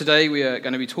Today we are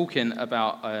going to be talking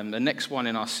about the next one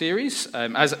in our series.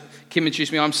 As Kim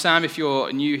introduced me, I'm Sam. If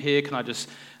you're new here, can I just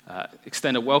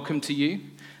extend a welcome to you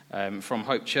from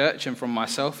Hope Church and from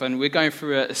myself. And we're going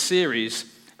through a series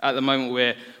at the moment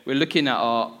where we're looking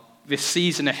at this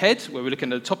season ahead, where we're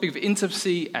looking at the topic of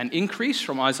intimacy and increase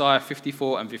from Isaiah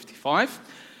 54 and 55.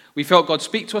 We felt God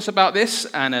speak to us about this,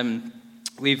 and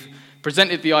we've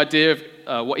presented the idea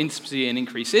of what intimacy and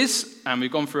increase is, and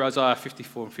we've gone through Isaiah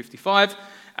 54 and 55.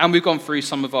 And we've gone through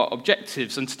some of our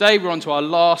objectives. And today we're on to our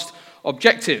last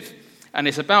objective. And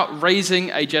it's about raising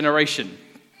a generation.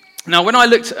 Now, when I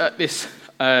looked at this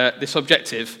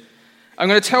objective, I'm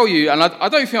going to tell you, and I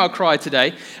don't think I'll cry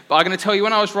today, but I'm going to tell you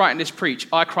when I was writing this preach,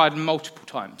 I cried multiple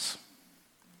times.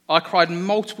 I cried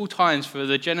multiple times for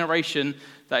the generation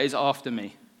that is after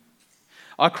me.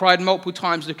 I cried multiple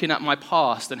times looking at my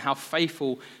past and how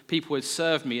faithful people had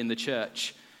served me in the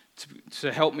church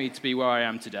to help me to be where I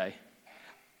am today.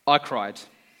 I cried.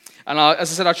 And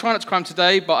as I said, I try not to cry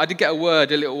today, but I did get a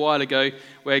word a little while ago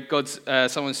where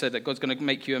someone said that God's going to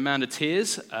make you a man of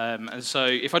tears. And so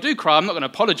if I do cry, I'm not going to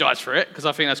apologize for it, because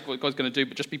I think that's what God's going to do,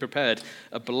 but just be prepared.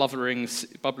 A bubbling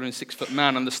 6-foot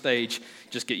man on the stage,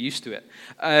 just get used to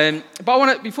it.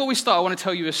 But before we start, I want to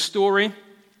tell you a story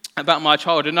about my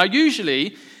childhood. Now,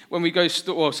 usually, when we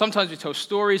sometimes we tell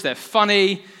stories, they're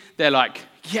funny, they're like,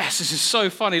 yes, this is so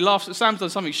funny. Sam's done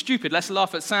something stupid. Let's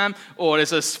laugh at Sam. Or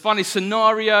there's a funny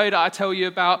scenario that I tell you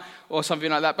about, or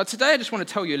something like that. But today I just want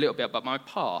to tell you a little bit about my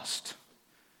past.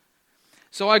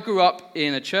 So I grew up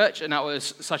in a church, and that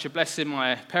was such a blessing.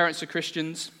 My parents are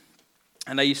Christians,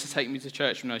 and they used to take me to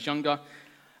church when I was younger.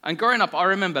 And growing up, I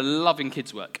remember loving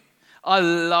kids' work. I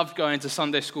loved going to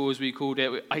Sunday school, as we called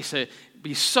it. I used to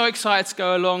be so excited to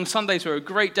go along. Sundays were a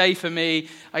great day for me.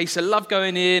 I used to love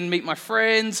going in, meet my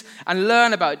friends, and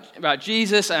learn about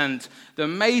Jesus and the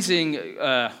amazing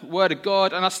Word of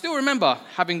God. And I still remember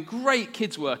having great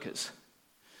kids workers.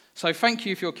 So thank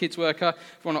you if you're a kids worker.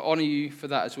 I want to honor you for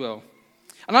that as well.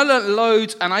 And I learned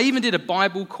loads, and I even did a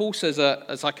Bible course as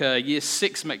like a year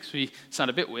 6. Makes me sound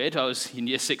a bit weird. I was in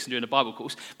year 6 and doing a Bible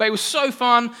course. But it was so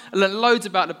fun. I learned loads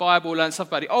about the Bible, learned stuff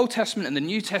about the Old Testament and the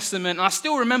New Testament. And I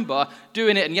still remember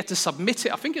doing it, and you had to submit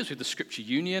it. I think it was with the Scripture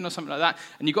Union or something like that.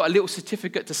 And you got a little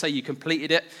certificate to say you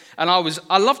completed it. And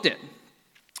I loved it.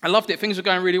 I loved it. Things were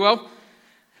going really well.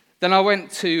 Then I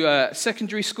went to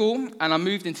secondary school, and I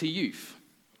moved into youth.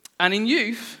 And in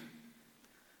youth,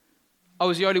 I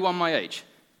was the only one my age.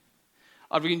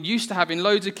 I've been used to having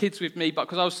loads of kids with me, but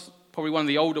because I was probably one of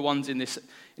the older ones in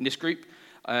this group,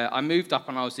 I moved up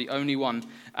and I was the only one.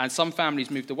 And some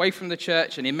families moved away from the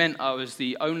church, and it meant I was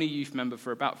the only youth member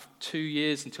for about 2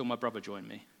 years until my brother joined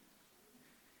me.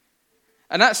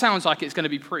 And that sounds like it's going to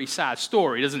be a pretty sad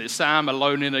story, doesn't it? Sam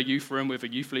alone in a youth room with a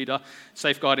youth leader.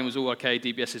 Safeguarding was all okay,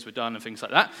 DBSs were done and things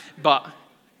like that. But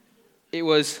it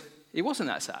wasn't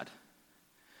that sad.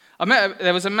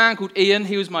 There was a man called Ian.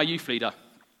 He was my youth leader.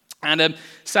 And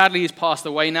sadly, he's passed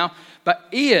away now. But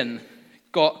Ian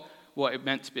got what it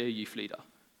meant to be a youth leader.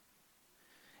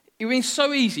 It was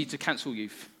so easy to cancel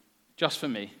youth, just for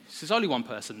me. There's only one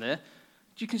person there.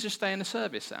 You can just stay in the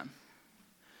service, Sam.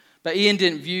 But Ian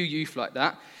didn't view youth like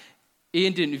that.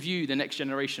 Ian didn't view the next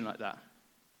generation like that.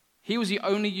 He was the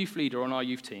only youth leader on our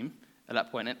youth team at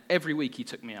that point, and every week he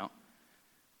took me out.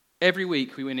 Every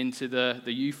week we went into the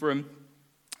youth room.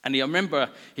 And I remember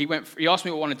he asked me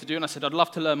what I wanted to do, and I said, I'd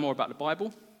love to learn more about the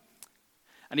Bible.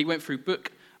 And he went through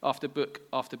book after book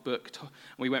after book. And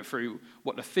we went through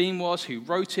what the theme was, who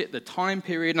wrote it, the time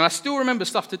period. And I still remember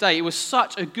stuff today. It was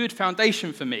such a good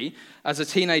foundation for me as a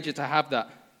teenager to have that.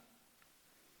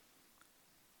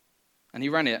 And he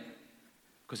ran it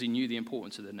because he knew the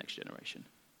importance of the next generation.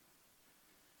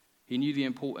 He knew the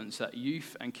importance that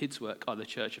youth and kids' work are the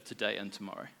church of today and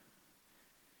tomorrow.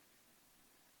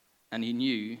 And he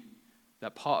knew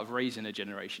that part of raising a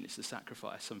generation is to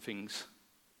sacrifice some things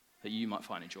that you might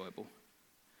find enjoyable,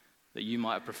 that you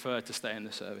might have preferred to stay in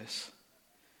the service.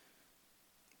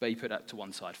 But he put that to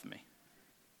one side for me.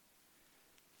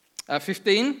 At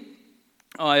 15,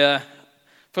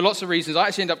 for lots of reasons, I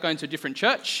actually ended up going to a different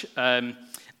church.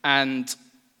 And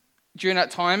during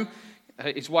that time,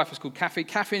 his wife was called Kathy.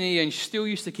 Kathy and Ian still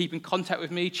used to keep in contact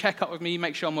with me, check up with me,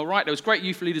 make sure I'm all right. There was great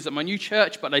youth leaders at my new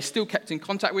church, but they still kept in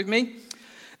contact with me.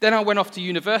 Then I went off to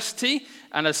university,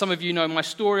 and as some of you know my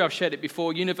story, I've shared it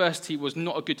before, university was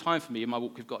not a good time for me in my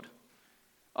walk with God.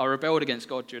 I rebelled against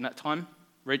God during that time,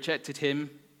 rejected him,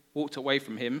 walked away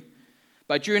from him.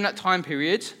 But during that time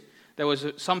period, there was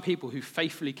some people who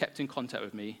faithfully kept in contact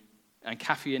with me, and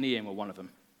Kathy and Ian were one of them.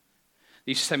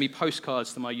 They used to send me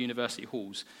postcards to my university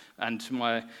halls and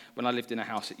when I lived in a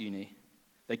house at uni.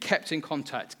 They kept in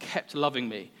contact, kept loving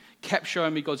me, kept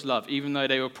showing me God's love, even though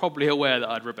they were probably aware that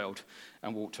I'd rebelled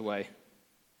and walked away.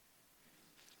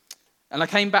 And I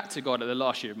came back to God at the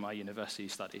last year of my university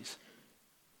studies.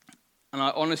 And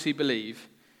I honestly believe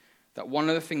that one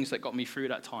of the things that got me through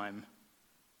that time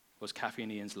was Kathy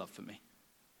and Ian's love for me.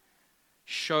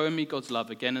 Showing me God's love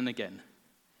again and again,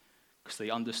 because they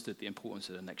understood the importance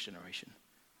of the next generation.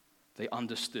 They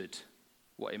understood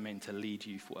what it meant to lead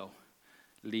youth well,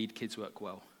 lead kids work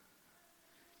well.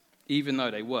 Even though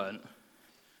they weren't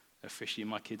officially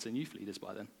my kids and youth leaders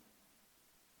by then.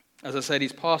 As I said,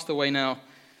 he's passed away now,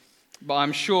 but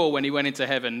I'm sure when he went into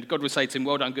heaven, God would say to him,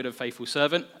 well done, good and faithful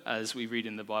servant, as we read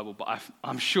in the Bible, but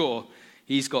I'm sure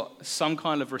he's got some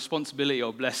kind of responsibility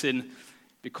or blessing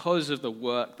because of the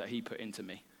work that he put into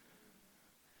me.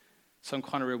 Some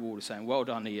kind of reward of saying, well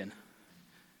done, Ian.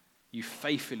 You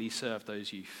faithfully served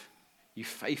those youth. You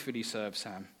faithfully served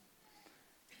Sam.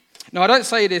 Now, I don't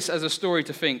say this as a story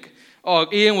to think, oh,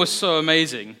 Ian was so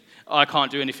amazing, I can't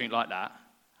do anything like that.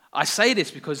 I say this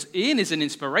because Ian is an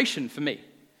inspiration for me.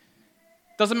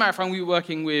 Doesn't matter if I'm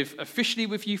working officially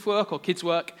with youth work or kids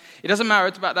work. It doesn't matter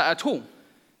about that at all.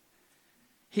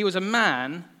 He was a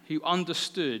man who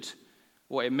understood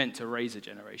what it meant to raise a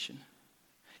generation.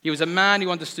 He was a man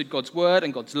who understood God's word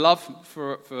and God's love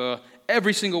for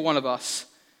every single one of us,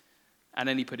 and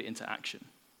then he put it into action.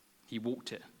 He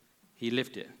walked it. He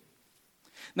lived it.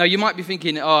 Now, you might be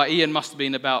thinking, oh, Ian must have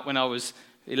been about, when I was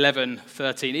 11,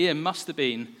 13, Ian must have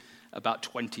been about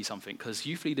 20-something, because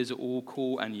youth leaders are all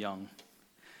cool and young.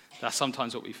 That's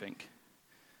sometimes what we think.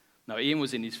 No, Ian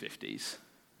was in his 50s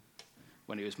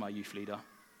when he was my youth leader.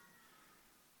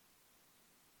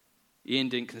 Ian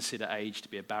didn't consider age to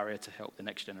be a barrier to help the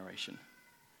next generation,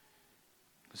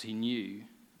 because he knew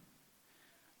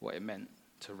what it meant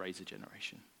to raise a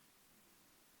generation.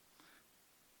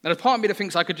 Now, there's part of me that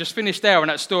thinks I could just finish there on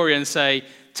that story and say,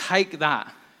 take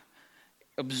that,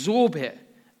 absorb it,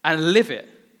 and live it.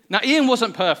 Now, Ian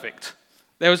wasn't perfect.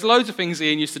 There was loads of things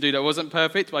Ian used to do that wasn't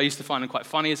perfect, but I used to find them quite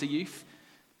funny as a youth.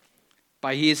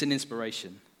 But he is an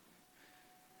inspiration.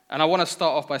 And I want to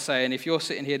start off by saying, if you're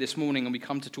sitting here this morning and we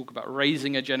come to talk about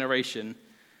raising a generation,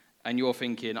 and you're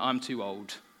thinking, I'm too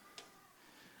old.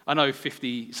 I know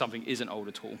 50-something isn't old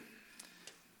at all.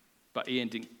 But Ian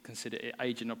didn't consider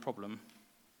age a problem,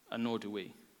 and nor do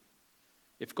we.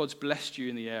 If God's blessed you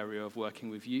in the area of working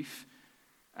with youth,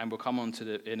 and we'll come on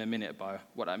to in a minute by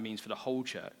what that means for the whole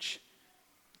church,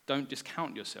 don't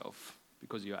discount yourself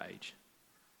because of your age.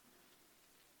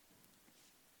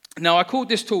 Now, I called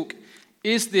this talk,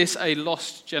 Is This a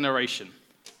Lost Generation?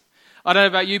 I don't know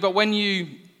about you, but when you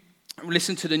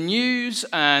listen to the news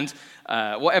and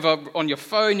whatever on your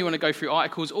phone, you want to go through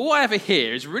articles, all I ever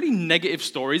hear is really negative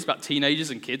stories about teenagers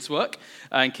and kids' work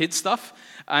and kids' stuff.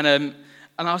 And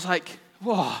I was like,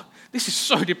 whoa, this is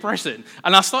so depressing.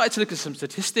 And I started to look at some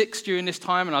statistics during this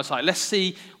time, and I was like, let's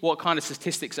see what kind of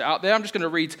statistics are out there. I'm just going to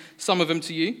read some of them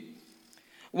to you.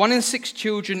 1 in 6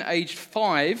 children aged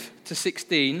 5 to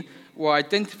 16 were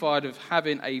identified as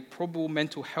having a probable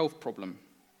mental health problem.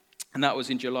 And that was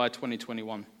in July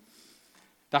 2021.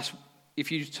 That's,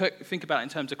 if you think about it in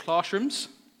terms of classrooms,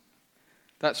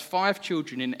 that's 5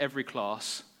 children in every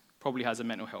class probably has a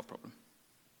mental health problem.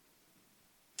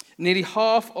 Nearly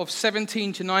half of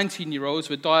 17 to 19-year-olds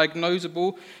were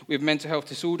diagnosable with mental health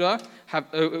disorder,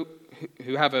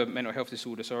 who have a mental health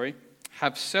disorder,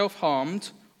 have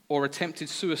self-harmed or attempted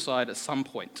suicide at some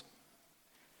point.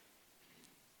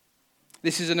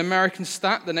 This is an American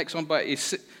stat. The next one, but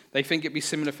they think it'd be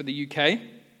similar for the UK.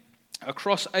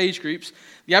 Across age groups,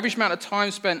 the average amount of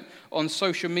time spent on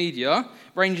social media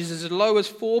ranges as low as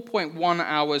 4.1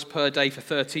 hours per day for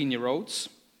 13-year-olds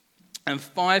and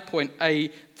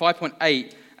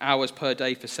 5.8 hours per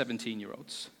day for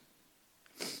 17-year-olds.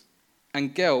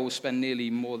 And girls spend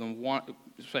more than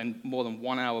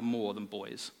 1 hour more than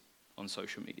boys on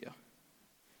social media.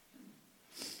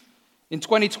 In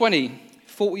 2020,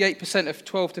 48% of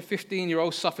 12 to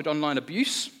 15-year-olds suffered online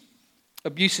abuse,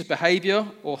 abusive behavior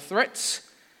or threats,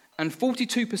 and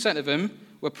 42% of them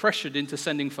were pressured into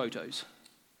sending photos.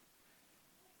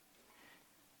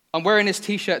 I'm wearing this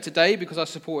t-shirt today because I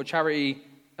support a charity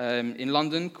in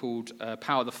London called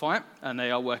Power the Fight, and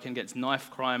they are working against knife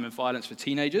crime and violence for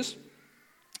teenagers.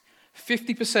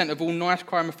 50% of all knife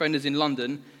crime offenders in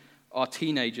London are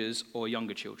teenagers or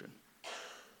younger children.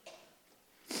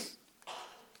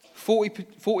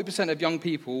 40% of young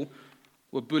people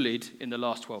were bullied in the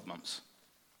last 12 months.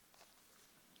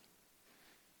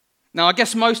 Now, I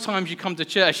guess most times you come to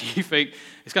church, you think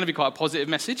it's going to be quite a positive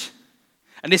message.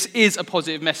 And this is a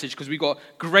positive message because we've got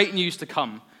great news to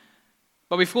come.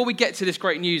 But before we get to this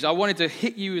great news, I wanted to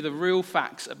hit you with the real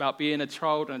facts about being a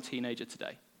child and a teenager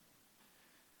today.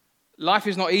 Life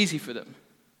is not easy for them.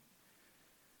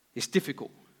 It's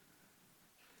difficult.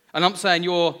 And I'm saying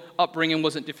your upbringing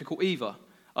wasn't difficult either.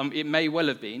 It may well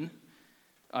have been.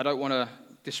 I don't want to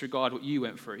disregard what you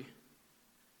went through.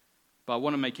 But I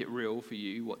want to make it real for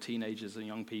you what teenagers and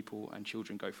young people and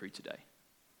children go through today.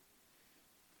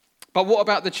 But what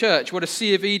about the church? Well, the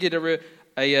C of E did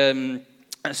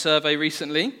a survey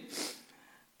recently,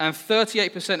 and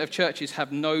 38% of churches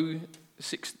have no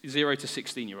 0 to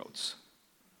 16-year-olds.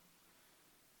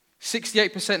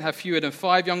 68% have fewer than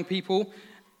 5 young people,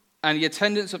 and the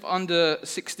attendance of under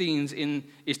 16s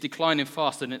is declining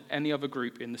faster than any other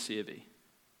group in the C of E.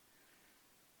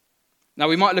 Now,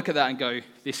 we might look at that and go,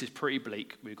 this is pretty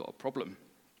bleak, we've got a problem.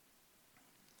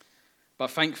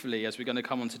 But thankfully, as we're going to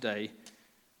come on today,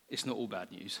 it's not all bad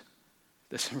news.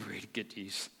 There's some really good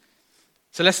news.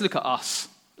 So let's look at us.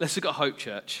 Let's look at Hope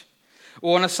Church.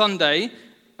 Well, on a Sunday,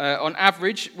 on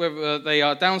average, whether they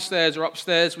are downstairs or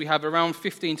upstairs, we have around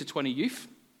 15 to 20 youth.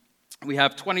 We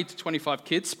have 20 to 25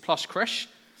 kids, plus creche.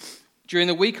 During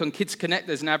the week on Kids Connect,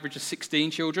 there's an average of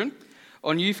 16 children.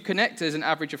 On Youth Connect, there's an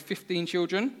average of 15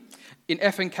 children. In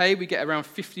F&K, we get around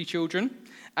 50 children.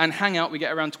 And Hangout, we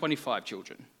get around 25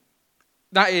 children.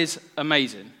 That is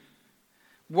amazing.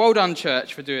 Well done,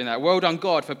 church, for doing that. Well done,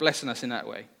 God, for blessing us in that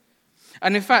way.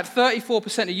 And in fact,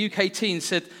 34% of UK teens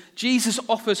said Jesus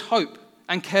offers hope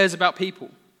and cares about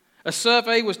people. A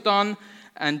survey was done,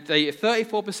 and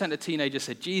 34% of teenagers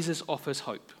said Jesus offers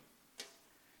hope.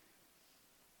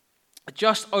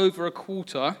 Just over a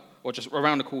quarter, or just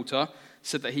around a quarter,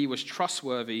 said that he was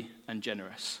trustworthy and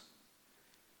generous.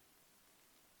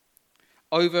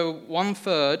 Over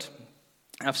 1/3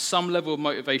 have some level of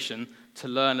motivation to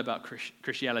learn about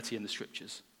Christianity in the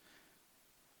scriptures,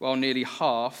 while nearly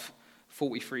half,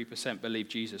 43%, believe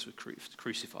Jesus was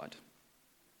crucified.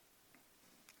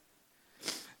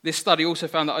 This study also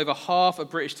found that over half of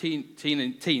British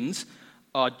teens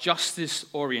are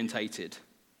justice-orientated,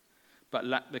 but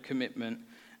lack the commitment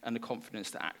and the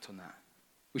confidence to act on that,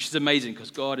 which is amazing because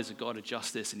God is a God of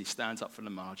justice and he stands up for the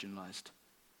marginalized,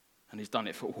 and he's done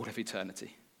it for all of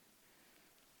eternity.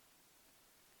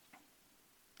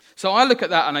 So I look at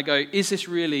that and I go, is this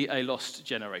really a lost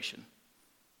generation?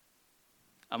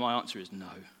 And my answer is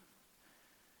no.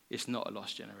 It's not a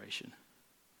lost generation.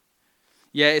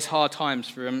 Yeah, it's hard times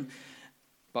for them,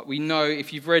 but we know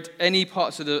if you've read any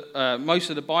parts of most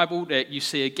of the Bible, that you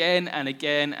see again and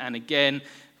again and again,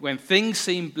 when things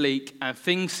seem bleak and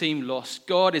things seem lost,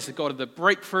 God is the God of the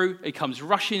breakthrough. He comes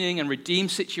rushing in and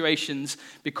redeems situations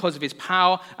because of his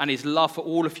power and his love for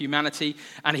all of humanity,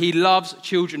 and he loves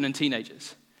children and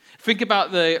teenagers. Think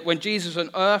about when Jesus was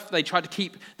on earth, they tried to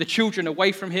keep the children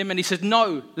away from him, and he said,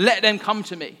 no, let them come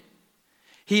to me.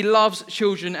 He loves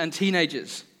children and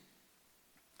teenagers.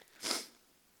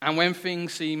 And when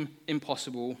things seem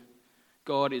impossible,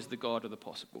 God is the God of the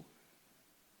possible.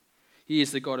 He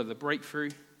is the God of the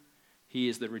breakthrough. He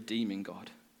is the redeeming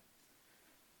God.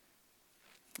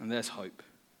 And there's hope.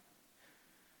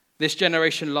 This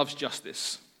generation loves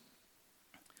justice,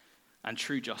 and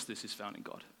true justice is found in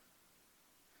God.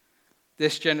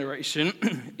 This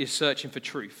generation is searching for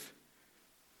truth,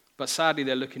 but sadly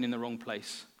they're looking in the wrong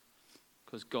place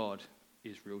because God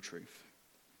is real truth.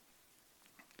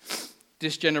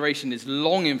 This generation is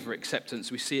longing for acceptance.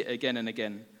 We see it again and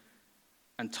again.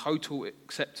 And total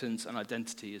acceptance and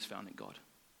identity is found in God.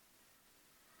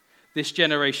 This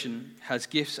generation has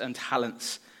gifts and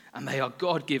talents, and they are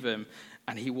God-given,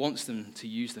 and he wants them to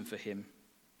use them for him.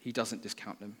 He doesn't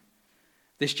discount them.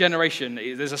 This generation,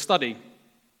 there's a study.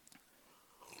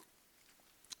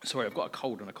 Sorry, I've got a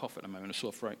cold and a cough at the moment, a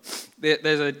sore throat.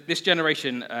 This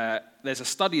generation, there's a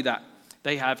study that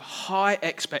they have high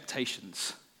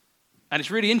expectations. And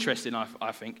it's really interesting,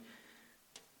 I think.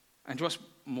 And what's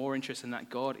more interesting than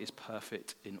that, God is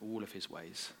perfect in all of his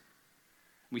ways.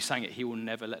 We sang it, he will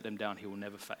never let them down, he will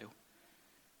never fail.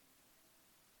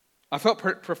 I felt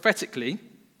prophetically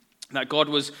that God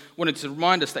wanted to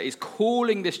remind us that he's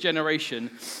calling this generation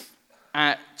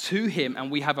to him, and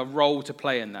we have a role to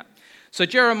play in that. So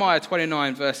Jeremiah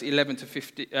 29, verse 11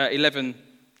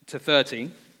 to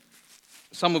 13.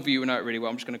 Some of you will know it really well.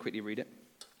 I'm just going to quickly read it.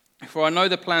 For I know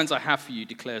the plans I have for you,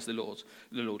 declares the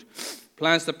Lord.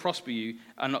 Plans to prosper you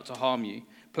and not to harm you.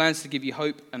 Plans to give you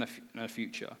hope and a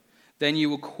future. Then you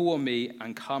will call on me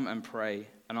and come and pray,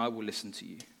 and I will listen to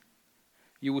you.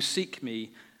 You will seek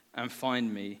me and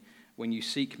find me when you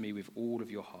seek me with all of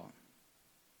your heart.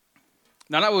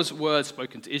 Now that was words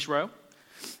spoken to Israel,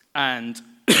 and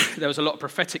There was a lot of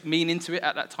prophetic meaning to it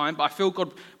at that time, but I feel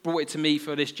God brought it to me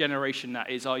for this generation that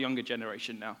is our younger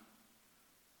generation now.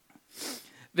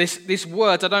 This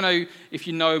word, I don't know if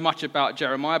you know much about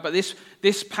Jeremiah, but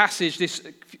this passage, this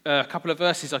couple of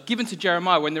verses are given to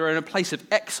Jeremiah when they're in a place of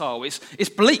exile. It's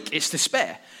bleak, it's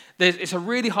despair. It's a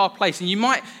really hard place, and you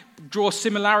might draw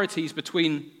similarities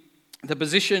between the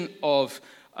position of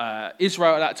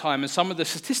Israel at that time and some of the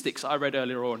statistics I read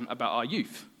earlier on about our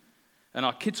youth and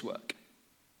our kids' work.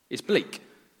 It's bleak.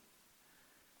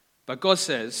 But God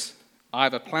says, I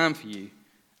have a plan for you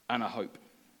and a hope.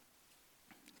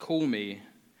 Call me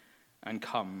and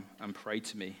come and pray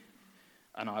to me,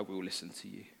 and I will listen to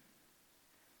you.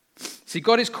 See,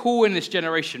 God is calling this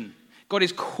generation. God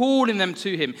is calling them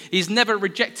to him. He's never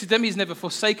rejected them. He's never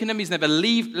forsaken them. He's never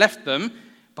left them,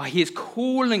 but he is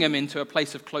calling them into a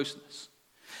place of closeness.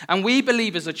 And we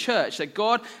believe as a church that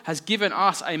God has given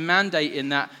us a mandate in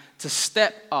that to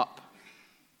step up,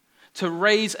 to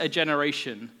raise a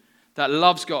generation that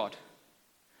loves God,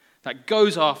 that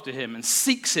goes after him and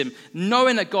seeks him,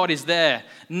 knowing that God is there,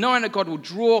 knowing that God will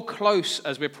draw close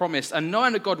as we're promised, and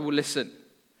knowing that God will listen.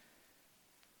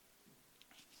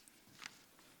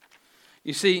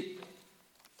 You see,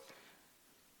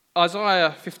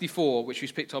 Isaiah 54, which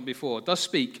we've picked on before, does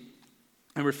speak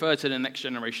and refer to the next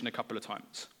generation a couple of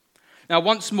times. Now,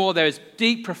 once more, there is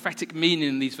deep prophetic meaning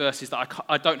in these verses that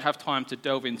I don't have time to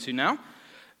delve into now,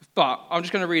 but I'm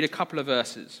just going to read a couple of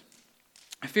verses.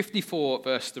 54,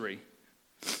 verse 3.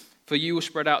 For you will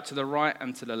spread out to the right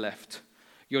and to the left.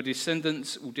 Your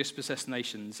descendants will dispossess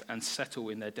nations and settle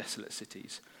in their desolate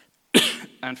cities.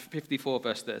 And 54,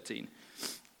 verse 13.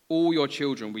 All your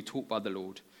children will be taught by the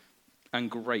Lord, and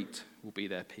great will be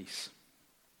their peace.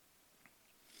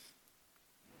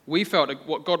 We felt that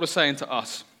what God was saying to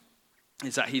us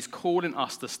is that he's calling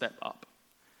us to step up.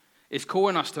 He's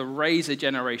calling us to raise a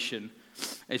generation.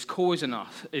 It's calling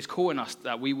us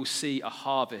that we will see a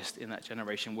harvest in that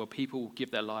generation where people will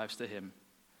give their lives to him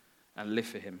and live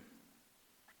for him.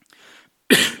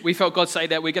 We felt God say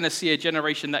that we're going to see a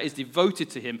generation that is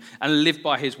devoted to him and live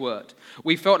by his word.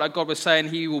 We felt that God was saying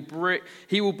he will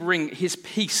bring his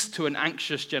peace to an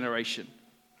anxious generation.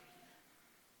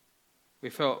 We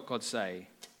felt God say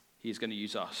he is going to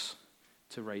use us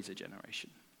to raise a generation.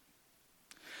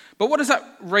 But what does that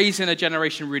raising a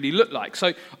generation really look like?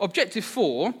 So objective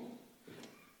 4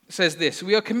 says this: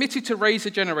 we are committed to raise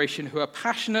a generation who are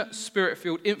passionate,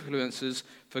 spirit-filled influencers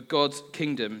for God's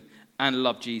kingdom and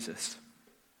love Jesus.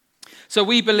 So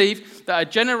we believe that a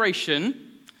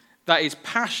generation that is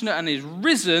passionate and is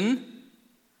risen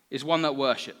is one that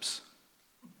worships.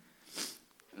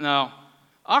 Now,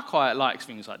 I quite like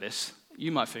things like this.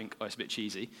 You might think, oh, it's a bit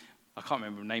cheesy. I can't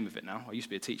remember the name of it now. I used to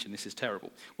be a teacher, and this is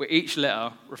terrible. Where each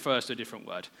letter refers to a different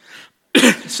word.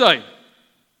 So,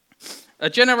 a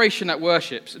generation that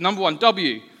worships, number 1,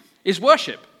 W, is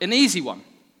worship, an easy one.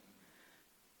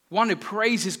 One who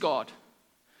praises God.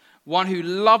 One who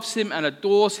loves him and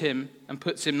adores him and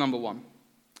puts him number 1.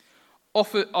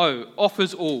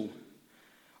 Offers all.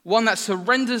 One that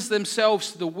surrenders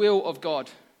themselves to the will of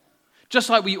God. Just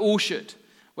like we all should,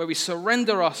 where we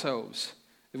surrender ourselves.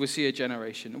 We see a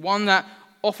generation. One that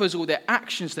offers all their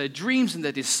actions, their dreams, and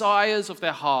their desires of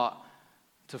their heart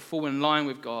to fall in line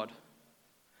with God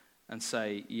and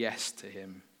say yes to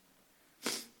him.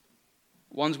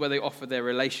 Ones where they offer their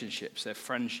relationships, their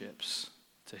friendships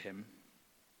to him.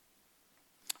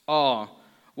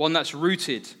 One that's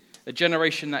rooted, a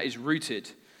generation that is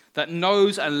rooted, that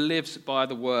knows and lives by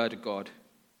the word of God.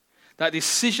 That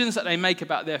decisions that they make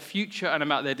about their future and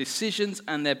about their decisions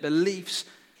and their beliefs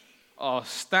are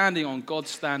standing on God's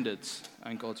standards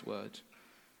and God's word.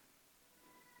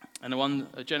 And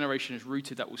a generation is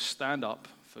rooted that will stand up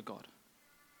for God.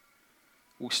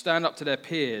 Will stand up to their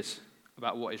peers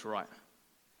about what is right.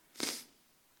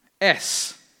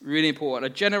 S, really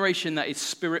important, a generation that is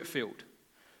spirit-filled,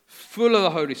 full of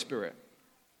the Holy Spirit.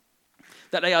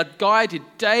 That they are guided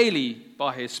daily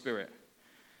by his Spirit.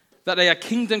 That they are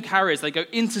kingdom carriers. They go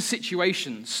into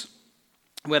situations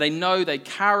where they know they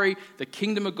carry the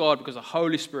kingdom of God because the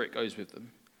Holy Spirit goes with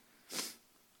them.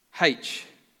 H,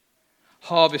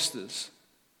 harvesters.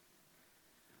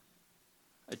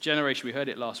 A generation, we heard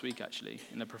it last week actually,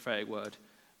 in the prophetic word.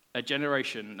 A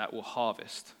generation that will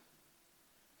harvest.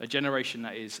 A generation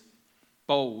that is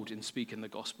bold in speaking the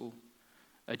gospel.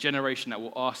 A generation that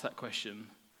will ask that question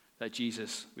that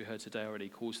Jesus, we heard today already,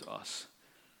 calls to us.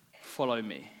 Follow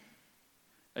me.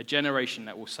 A generation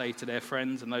that will say to their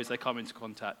friends and those they come into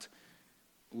contact,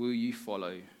 will you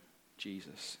follow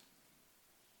Jesus?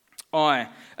 A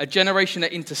generation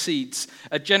that intercedes.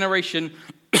 A generation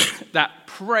that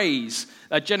prays,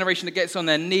 a generation that gets on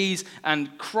their knees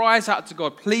and cries out to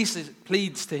God,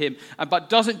 pleads to him, but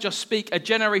doesn't just speak, a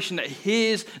generation that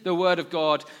hears the word of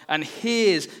God and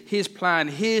hears his plan,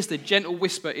 hears the gentle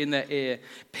whisper in their ear.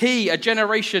 P, a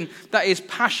generation that is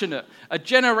passionate, a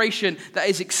generation that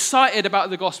is excited about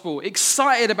the gospel,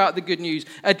 excited about the good news,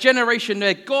 a generation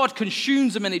where God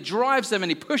consumes them and it drives them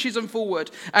and he pushes them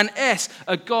forward. And S,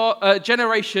 a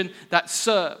generation that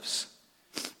serves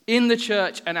in the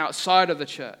church and outside of the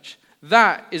church.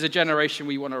 That is a generation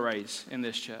we want to raise in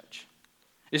this church.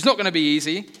 It's not going to be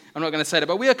easy. I'm not going to say that,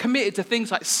 but we are committed to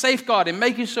things like safeguarding,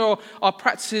 making sure our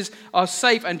practices are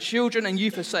safe and children and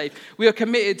youth are safe. We are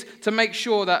committed to make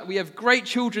sure that we have great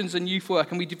children's and youth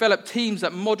work and we develop teams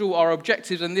that model our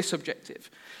objectives and this objective.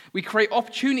 We create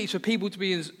opportunities for people to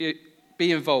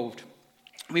be involved.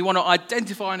 We want to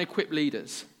identify and equip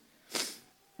leaders.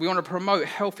 We want to promote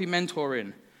healthy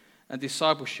mentoring and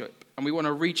discipleship, and we want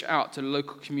to reach out to the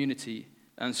local community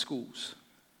and schools.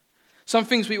 Some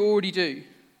things we already do.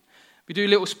 We do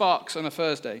Little Sparks on a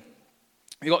Thursday.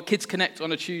 We've got Kids Connect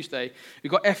on a Tuesday.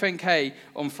 We've got FNK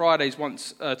on Fridays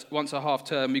once a half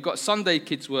term. We've got Sunday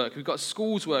kids work. We've got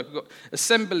schools work. We've got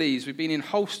assemblies. We've been in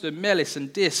Holston, Mellis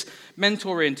and Dis.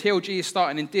 Mentoring. TLG is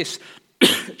starting in Dis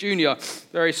Junior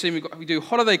very soon. We do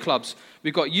holiday clubs.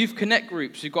 We've got youth connect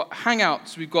groups. We've got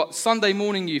hangouts. We've got Sunday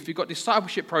morning youth. We've got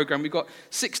discipleship program. We've got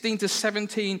 16 to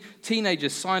 17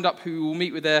 teenagers signed up who will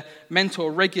meet with their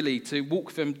mentor regularly to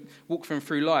walk them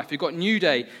through life. We've got New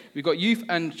Day. We've got youth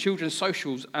and children's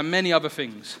socials and many other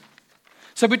things.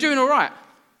 So we're doing all right.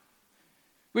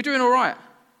 We're doing all right.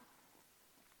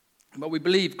 But we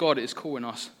believe God is calling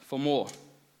us for more.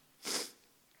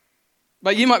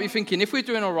 But you might be thinking, if we're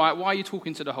doing all right, why are you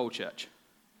talking to the whole church?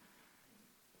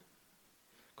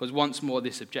 Because once more,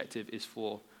 this objective is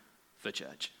for the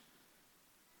church.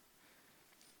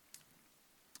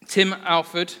 Tim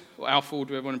Alford, or Alford,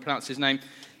 whoever want to pronounce his name,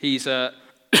 he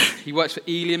works for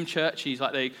Elim Church. He's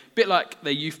like a bit like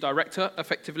their youth director,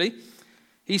 effectively.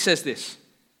 He says this: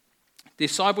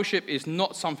 discipleship is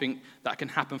not something that can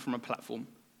happen from a platform.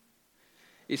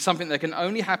 It's something that can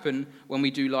only happen when we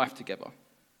do life together.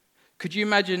 Could you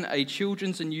imagine a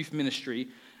children's and youth ministry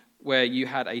where you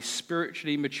had a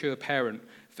spiritually mature parent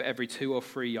for every 2 or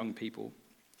 3 young people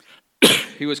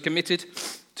who was committed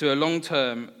to a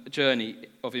long-term journey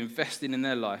of investing in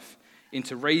their life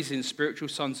into raising spiritual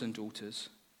sons and daughters?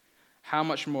 How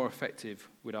much more effective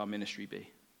would our ministry be?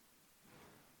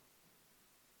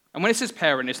 And when it says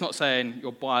parent, it's not saying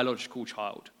your biological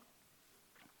child.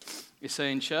 It's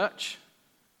saying, church,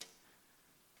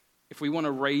 if we want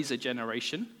to raise a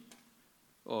generation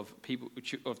of people,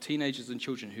 of teenagers and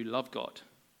children who love God,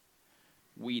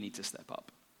 we need to step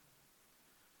up.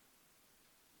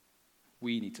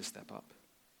 We need to step up.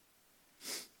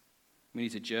 We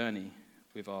need to journey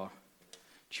with our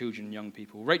children and young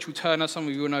people. Rachel Turner, some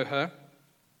of you will know her.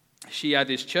 She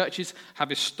added, churches have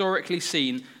historically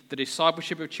seen the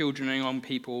discipleship of children and young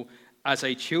people as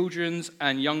a children's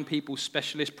and young people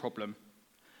specialist problem.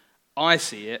 I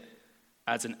see it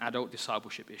as an adult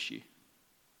discipleship issue.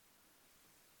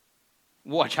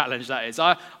 What a challenge that is.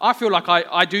 I feel like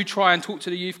I do try and talk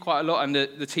to the youth quite a lot and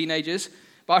the teenagers,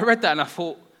 but I read that and I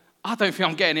thought, I don't think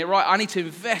I'm getting it right. I need to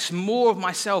invest more of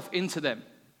myself into them.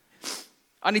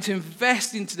 I need to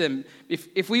invest into them.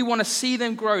 If we want to see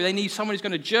them grow, they need someone who's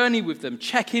going to journey with them,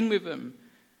 check in with them.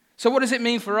 So what does it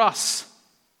mean for us?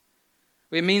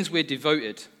 Well, it means we're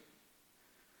devoted.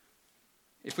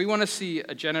 If we want to see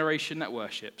a generation that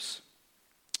worships,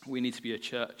 we need to be a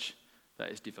church that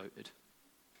is devoted.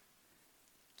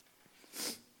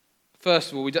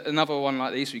 First of all, another one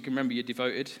like this, we can remember you're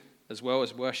devoted as well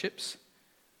as worships.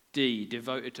 D,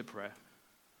 devoted to prayer.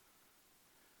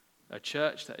 A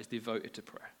church that is devoted to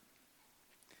prayer.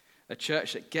 A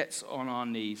church that gets on our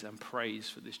knees and prays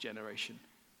for this generation.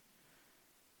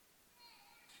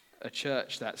 A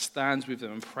church that stands with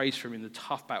them and prays for them in the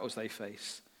tough battles they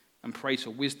face, and prays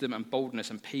for wisdom and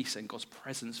boldness and peace and God's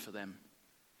presence for them.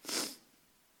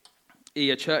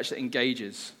 E, a church that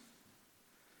engages.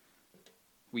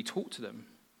 We talk to them.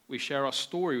 We share our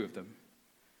story with them.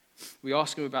 We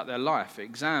ask them about their life, their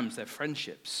exams, their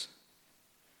friendships.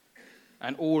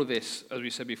 And all of this, as we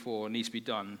said before, needs to be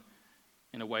done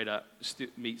in a way that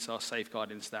meets our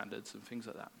safeguarding standards and things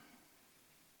like that.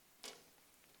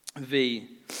 V,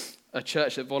 a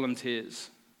church that volunteers.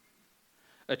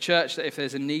 A church that if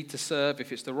there's a need to serve,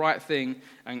 if it's the right thing,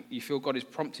 and you feel God is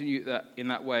prompting you in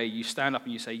that way, you stand up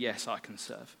and you say, yes, I can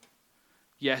serve.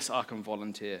 Yes, I can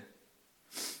volunteer.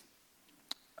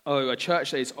 Oh, a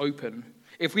church that is open.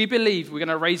 If we believe we're going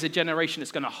to raise a generation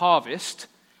that's going to harvest,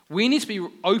 we need to be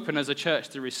open as a church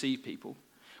to receive people.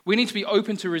 We need to be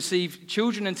open to receive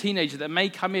children and teenagers that may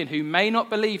come in who may not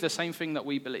believe the same thing that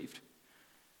we believed.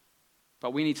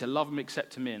 But we need to love them,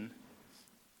 accept them in,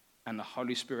 and the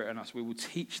Holy Spirit in us, we will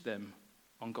teach them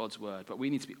on God's word. But we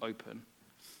need to be open.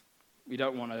 We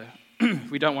don't want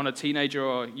a teenager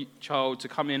or a child to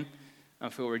come in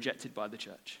and feel rejected by the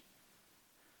church.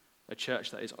 A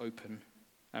church that is open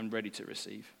and ready to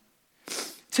receive.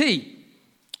 T,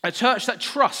 a church that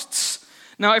trusts.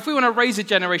 Now, if we want to raise a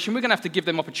generation, we're going to have to give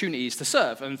them opportunities to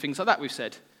serve and things like that, we've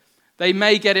said. They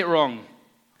may get it wrong.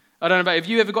 I don't know about, have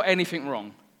you ever got anything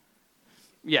wrong?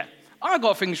 Yeah, I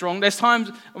got things wrong. There's times,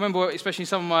 I remember, especially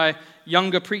some of my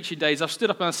younger preaching days, I've stood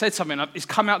up and I've said something, it's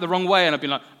come out the wrong way, and I've been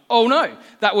like, oh no,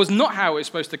 that was not how it was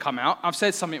supposed to come out. I've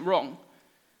said something wrong.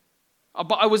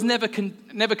 But I was never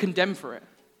condemned for it.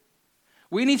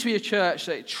 We need to be a church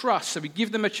that trusts, so we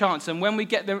give them a chance, and when they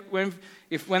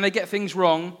get things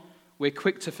wrong, we're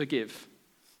quick to forgive,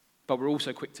 but we're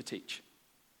also quick to teach.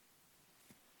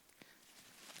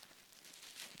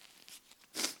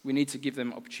 We need to give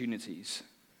them opportunities.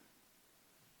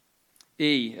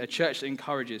 E, a church that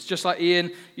encourages. Just like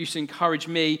Ian used to encourage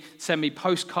me, send me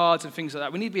postcards and things like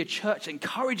that. We need to be a church that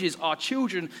encourages our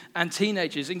children and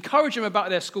teenagers. Encourage them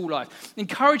about their school life.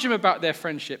 Encourage them about their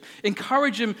friendship.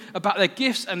 Encourage them about their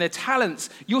gifts and their talents.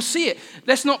 You'll see it.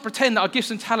 Let's not pretend that our gifts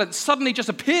and talents suddenly just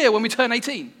appear when we turn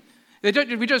 18.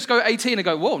 We just go 18 and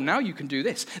go, whoa, now you can do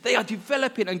this. They are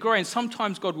developing and growing.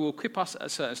 Sometimes God will equip us at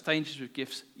certain stages with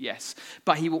gifts, yes.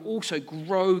 But he will also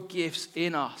grow gifts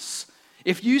in us.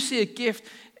 If you see a gift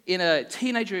in a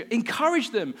teenager,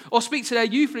 encourage them. Or speak to their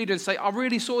youth leader and say, I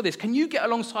really saw this. Can you get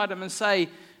alongside them and say,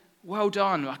 well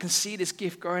done, I can see this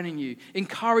gift growing in you.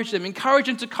 Encourage them. Encourage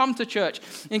them to come to church.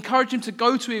 Encourage them to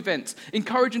go to events.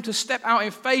 Encourage them to step out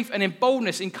in faith and in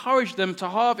boldness. Encourage them to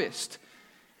harvest.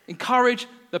 Encourage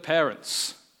the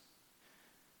parents.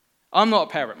 I'm not a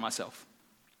parent myself.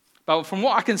 But from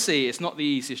what I can see, it's not the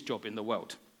easiest job in the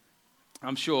world.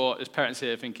 I'm sure there's parents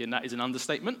here thinking that is an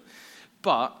understatement.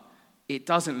 But it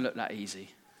doesn't look that easy.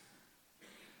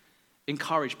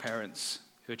 Encourage parents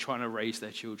who are trying to raise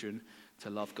their children to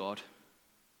love God.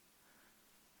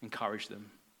 Encourage them.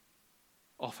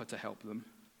 Offer to help them.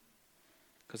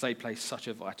 Because they play such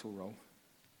a vital role.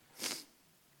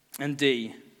 And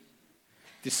D,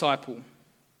 disciple.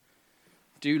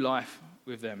 Do life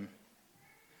with them.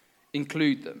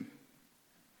 Include them.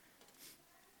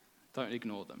 Don't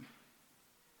ignore them.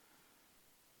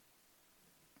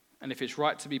 And if it's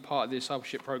right to be part of the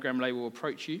discipleship program, they will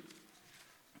approach you.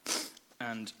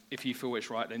 And if you feel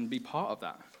it's right, then be part of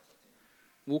that.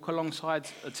 Walk alongside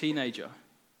a teenager.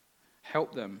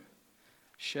 Help them.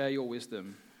 Share your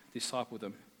wisdom. Disciple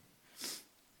them.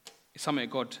 It's something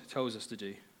that God tells us to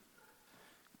do.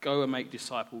 Go and make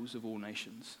disciples of all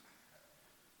nations.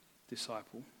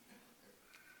 Disciple.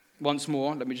 Once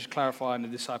more, let me just clarify in the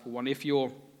disciple one. If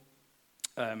you're,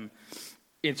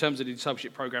 in terms of the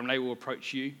discipleship program, they will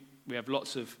approach you. We have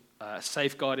lots of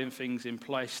safeguarding things in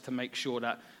place to make sure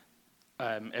that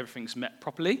everything's met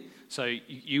properly. So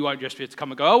you won't just be able to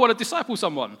come and go, I want to disciple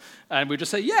someone. And we'll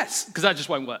just say yes, because that just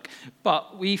won't work.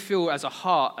 But we feel as a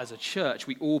heart, as a church,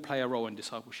 we all play a role in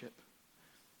discipleship,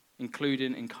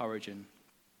 including encouraging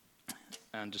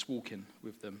and just walking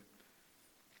with them.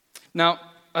 Now,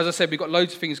 as I said, we've got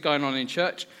loads of things going on in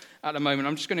church at the moment.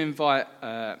 I'm just going to invite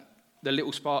the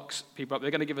Little Sparks people up.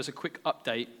 They're going to give us a quick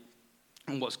update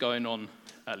on what's going on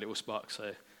at Little Sparks.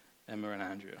 So, Emma and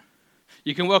Andrea.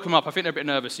 You can welcome up. I think they're a bit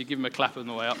nervous, so you give them a clap on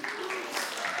the way up.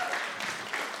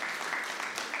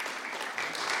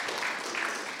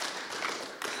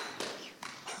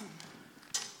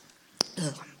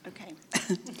 Okay.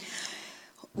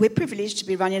 We're privileged to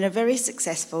be running a very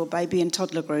successful baby and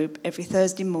toddler group every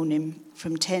Thursday morning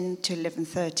from 10 to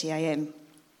 11:30 a.m.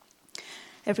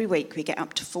 Every week we get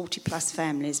up to 40 plus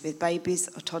families with babies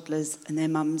or toddlers and their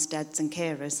mums, dads and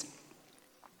carers.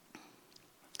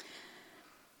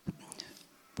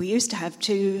 We used to have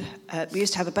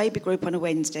a baby group on a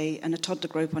Wednesday and a toddler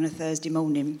group on a Thursday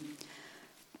morning.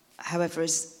 However,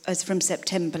 as from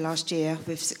September last year,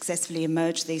 we've successfully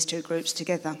merged these two groups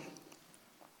together.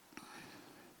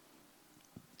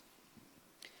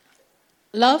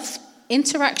 Love,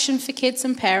 interaction for kids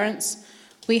and parents.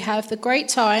 We have the great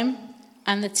time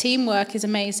and the teamwork is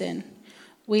amazing.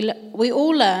 We all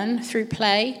learn through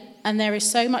play and there is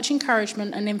so much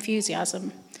encouragement and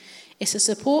enthusiasm. It's a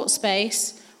support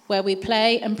space where we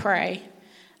play and pray.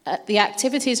 The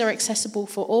activities are accessible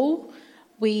for all.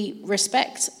 We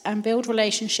respect and build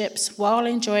relationships while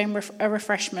enjoying a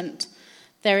refreshment.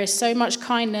 There is so much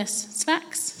kindness,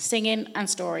 snacks, singing and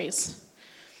stories.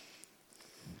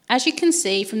 As you can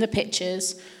see from the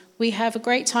pictures, We have a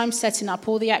great time setting up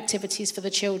all the activities for the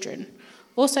children,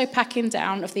 also packing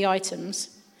down of the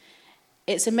items.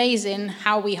 It's amazing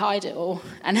how we hide it all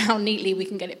and how neatly we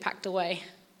can get it packed away.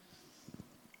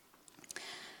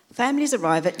 Families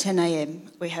arrive at 10 a.m.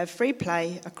 We have free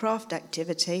play, a craft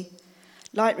activity,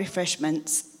 light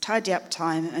refreshments, tidy up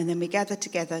time, and then we gather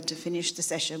together to finish the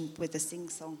session with a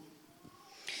sing-song.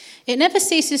 It never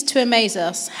ceases to amaze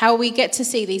us how we get to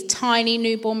see these tiny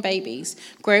newborn babies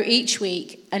grow each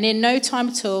week, and in no time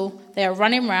at all, they are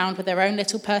running around with their own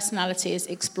little personalities,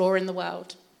 exploring the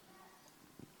world.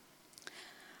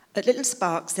 At Little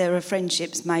Sparks, there are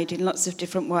friendships made in lots of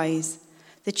different ways.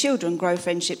 The children grow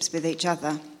friendships with each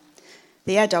other.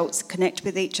 The adults connect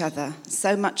with each other,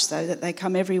 so much so that they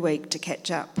come every week to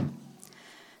catch up.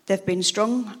 There have been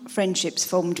strong friendships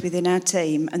formed within our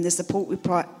team, and the support we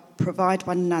provide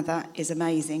one another is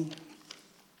amazing.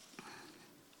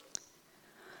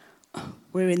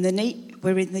 We're in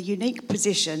the unique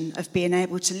position of being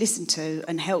able to listen to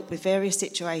and help with various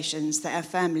situations that our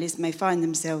families may find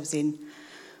themselves in.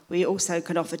 We also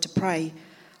can offer to pray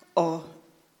or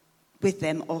with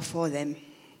them or for them.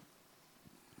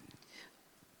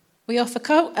 We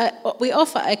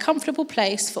offer a comfortable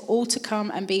place for all to come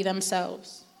and be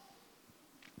themselves.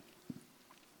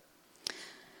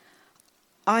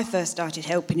 I first started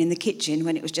helping in the kitchen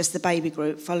when it was just the baby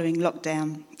group following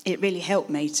lockdown. It really helped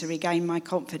me to regain my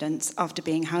confidence after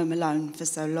being home alone for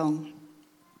so long.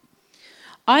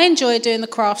 I enjoy doing the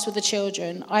crafts with the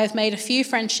children. I have made a few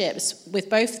friendships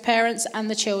with both the parents and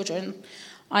the children.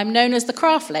 I'm known as the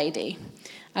craft lady.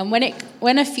 And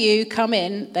when a few come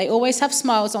in, they always have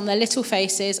smiles on their little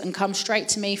faces and come straight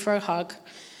to me for a hug.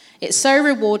 It's so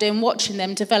rewarding watching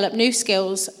them develop new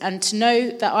skills, and to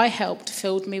know that I helped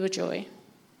filled me with joy.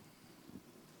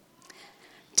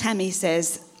 Tammy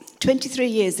says, 23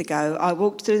 years ago, I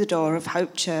walked through the door of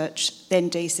Hope Church, then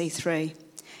DC3.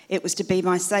 It was to be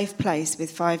my safe place with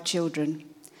 5 children.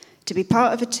 To be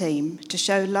part of a team, to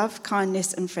show love,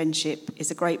 kindness and friendship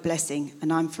is a great blessing,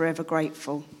 and I'm forever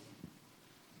grateful.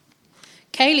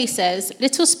 Kaylee says,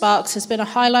 Little Sparks has been a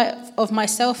highlight of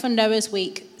myself and Noah's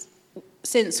week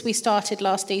since we started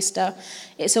last Easter.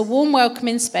 It's a warm,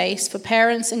 welcoming space for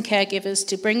parents and caregivers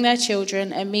to bring their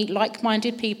children and meet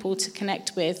like-minded people to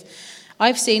connect with.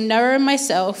 I've seen Noah and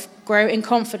myself grow in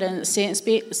confidence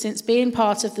since being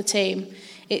part of the team.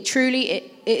 It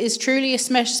is truly a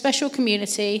special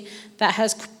community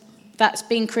that's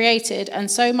been created, and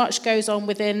so much goes on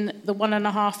within the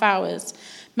 1.5 hours.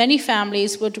 Many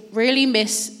families would really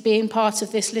miss being part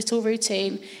of this little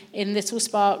routine in Little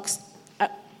Sparks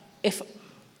if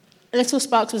Little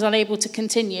Sparks was unable to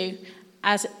continue,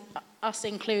 as us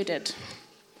included.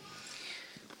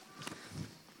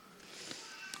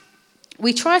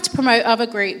 We try to promote other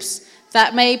groups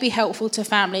that may be helpful to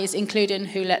families, including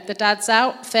Who Let the Dads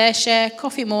Out, Fair Share,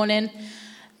 Coffee Morning.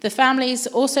 The families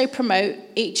also promote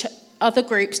each other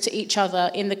groups to each other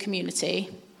in the community.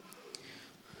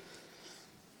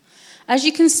 As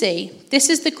you can see, this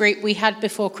is the group we had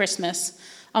before Christmas.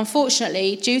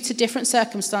 Unfortunately, due to different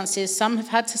circumstances, some have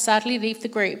had to sadly leave the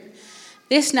group.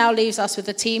 This now leaves us with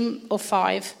a team of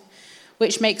 5,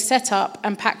 which makes set up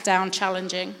and pack down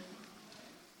challenging.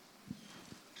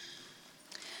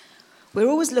 We're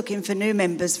always looking for new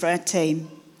members for our team.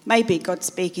 Maybe God's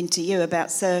speaking to you about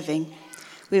serving.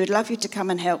 We would love you to come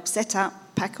and help set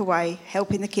up, pack away,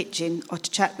 help in the kitchen, or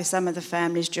to chat with some of the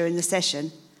families during the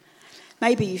session.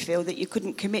 Maybe you feel that you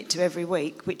couldn't commit to every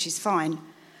week, which is fine,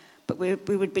 but we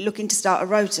would be looking to start a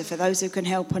rota for those who can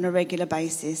help on a regular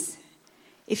basis.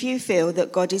 If you feel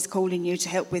that God is calling you to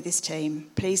help with this team,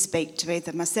 please speak to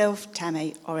either myself,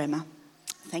 Tammy, or Emma.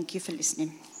 Thank you for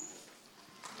listening.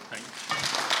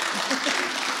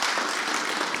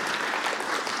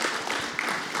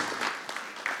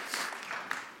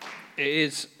 It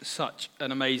is such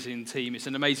an amazing team. It's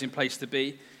an amazing place to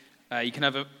be. You can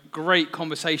have great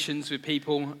conversations with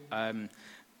people.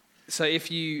 So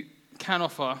if you can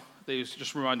offer,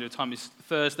 just a reminder of time, is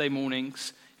Thursday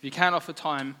mornings. If you can offer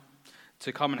time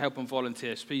to come and help and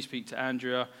volunteer, please speak to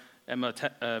Andrea, Emma,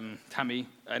 Tammy,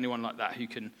 anyone like that who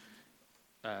can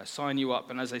sign you up.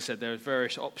 And as I said, there are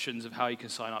various options of how you can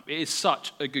sign up. It is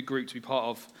such a good group to be part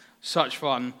of, such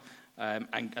fun,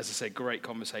 and as I said, great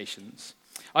conversations.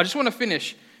 I just want to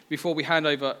finish before we hand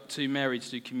over to Mary to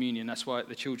do communion. That's why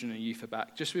the children and youth are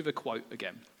back. Just with a quote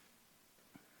again.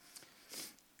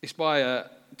 It's by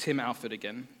Tim Alford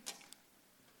again.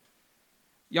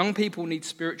 Young people need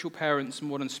spiritual parents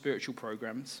more than spiritual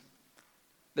programs.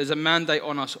 There's a mandate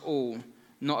on us all,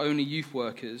 not only youth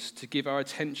workers, to give our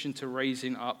attention to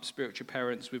raising up spiritual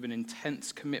parents with an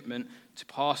intense commitment to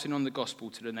passing on the gospel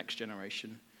to the next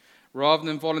generation. rather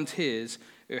than volunteers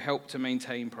who help to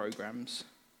maintain programs.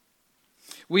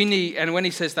 We need, and when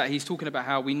he says that, he's talking about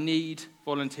how we need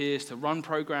volunteers to run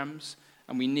programs,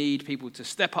 and we need people to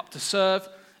step up to serve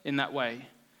in that way.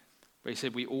 But he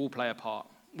said we all play a part.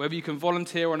 Whether you can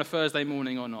volunteer on a Thursday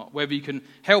morning or not, whether you can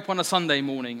help on a Sunday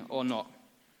morning or not.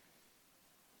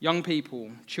 Young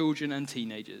people, children and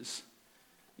teenagers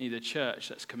need a church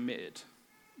that's committed,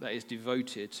 that is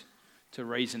devoted to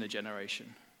raising a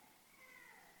generation.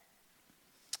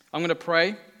 I'm going to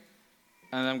pray,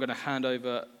 and I'm going to hand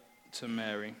over to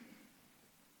Mary.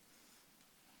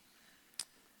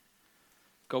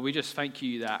 God, we just thank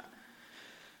you that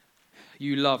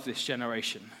you love this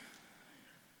generation.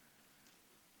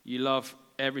 You love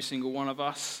every single one of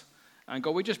us. And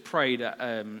God, we just pray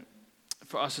that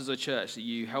for us as a church, that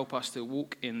you help us to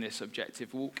walk in this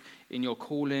objective, walk in your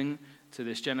calling to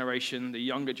this generation, the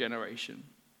younger generation.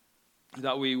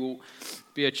 That we will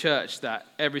be a church that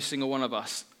every single one of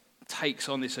us takes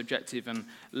on this objective and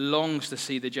longs to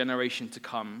see the generation to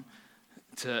come,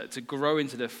 to grow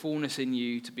into the fullness in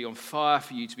you, to be on fire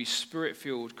for you, to be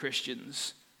spirit-filled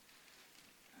Christians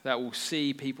that will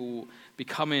see people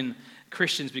becoming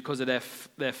Christians because of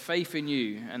their faith in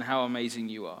you and how amazing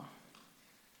you are.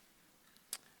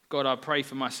 God, I pray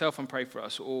for myself and pray for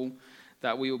us all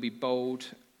that we will be bold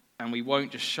and we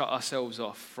won't just shut ourselves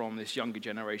off from this younger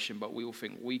generation, but we will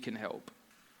think we can help.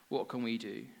 What can we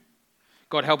do?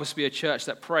 God, help us be a church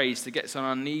that prays, that gets on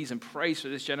our knees and prays for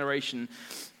this generation,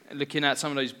 looking at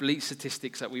some of those bleak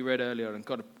statistics that we read earlier. And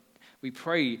God, we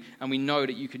pray and we know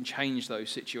that you can change those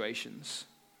situations.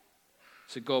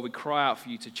 So God, we cry out for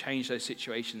you to change those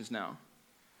situations now.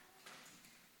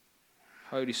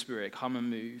 Holy Spirit, come and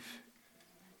move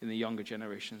in the younger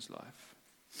generation's life.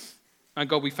 And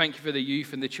God, we thank you for the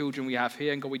youth and the children we have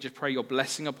here. And God, we just pray your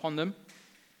blessing upon them.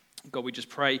 God, we just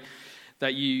pray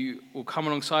that you will come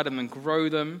alongside them and grow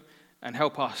them and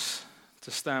help us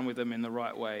to stand with them in the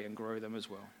right way and grow them as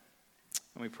well.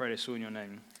 And we pray this all in your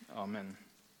name. Amen.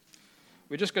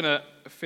 We're just going to